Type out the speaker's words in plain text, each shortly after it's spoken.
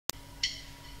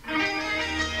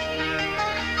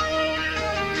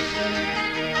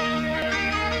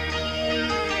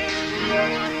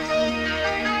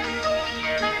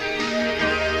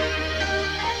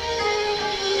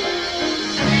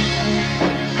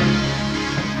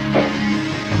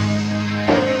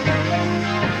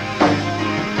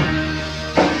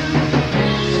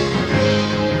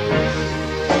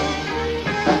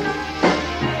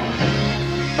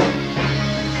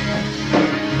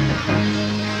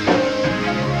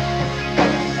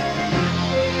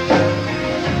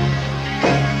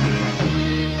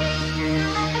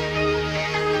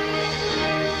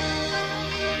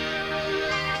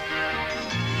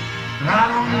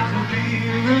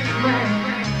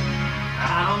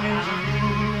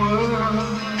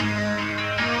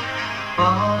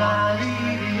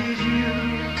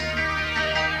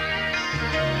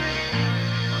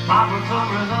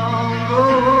somewhere long ago,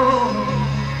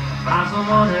 find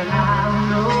someone that I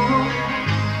know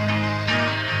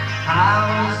I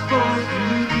was supposed to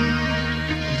be.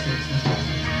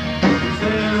 He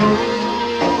said, oh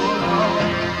Lord,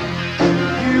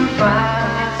 you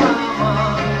find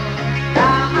someone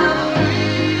I'm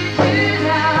reaching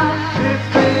out. It's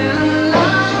been a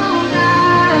long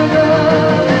time ago.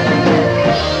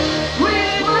 We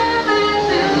were meant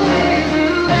to be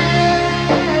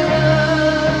together,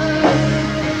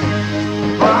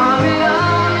 far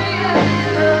beyond the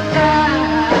end of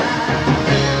time.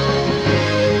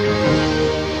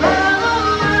 But the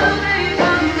world may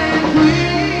come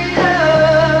between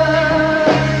us.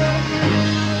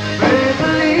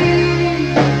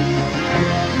 Believe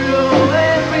you'll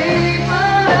always be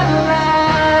forever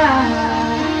mine.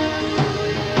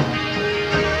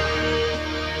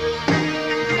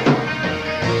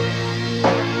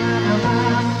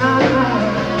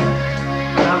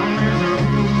 I'm a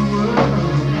miserable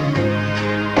world.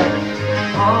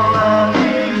 All I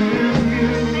need is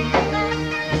you.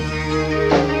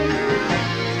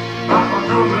 I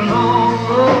don't belong.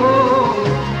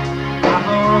 I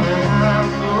know that I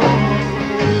know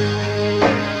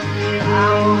I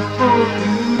was supposed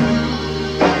to.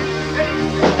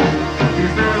 He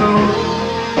said, oh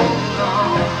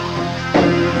Lord,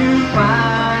 you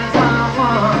find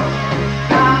someone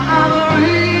I'm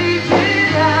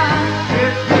reaching out.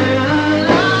 It's been a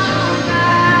long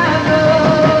time ago.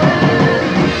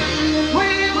 We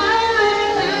were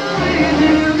meant to be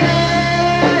together,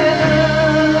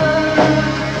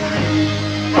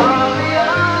 far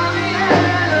beyond the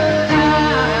end of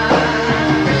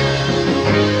time.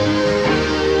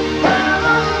 But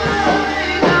the world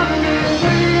may come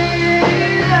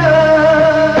between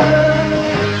us.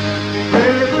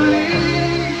 They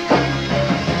believe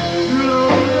you'll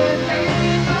always be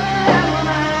forever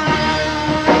mine.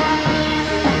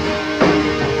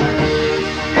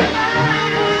 If I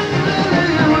had to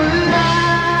live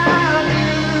without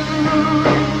you,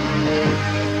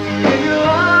 in your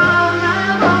arms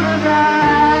I'm gonna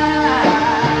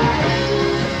die.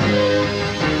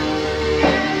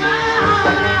 In my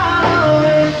heart I'll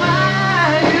always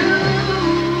find you.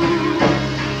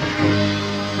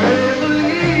 They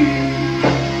believe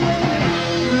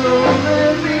you'll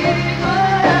always be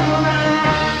forever mine.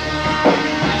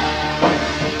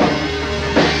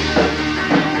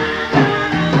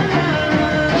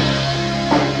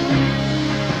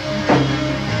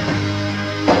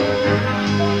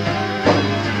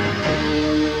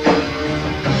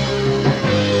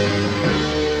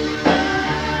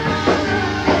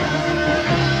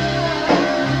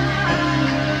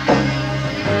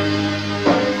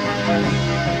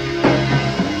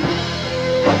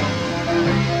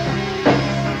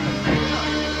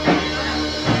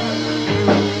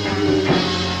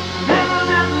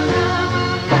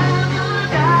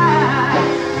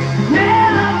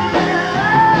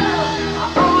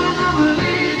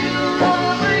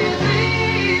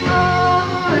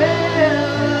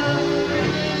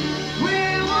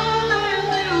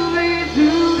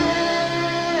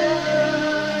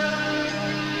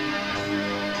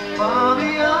 Far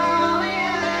beyond the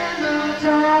end of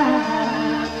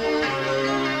time,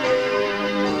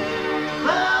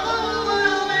 but the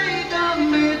world may come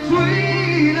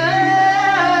between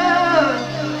us.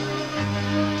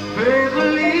 They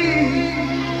believe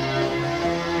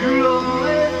you'll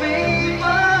always be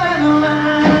forever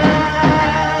mine.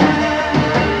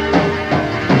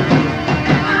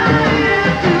 If I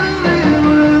had to live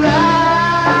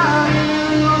without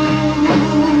you,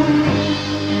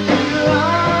 in your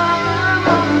arms I'm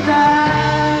gonna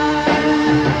die.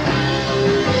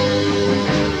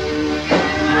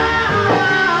 In my heart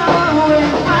I'll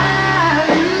always find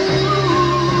you.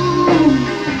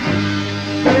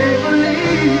 They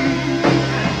believe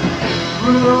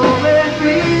we'll always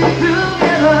be together.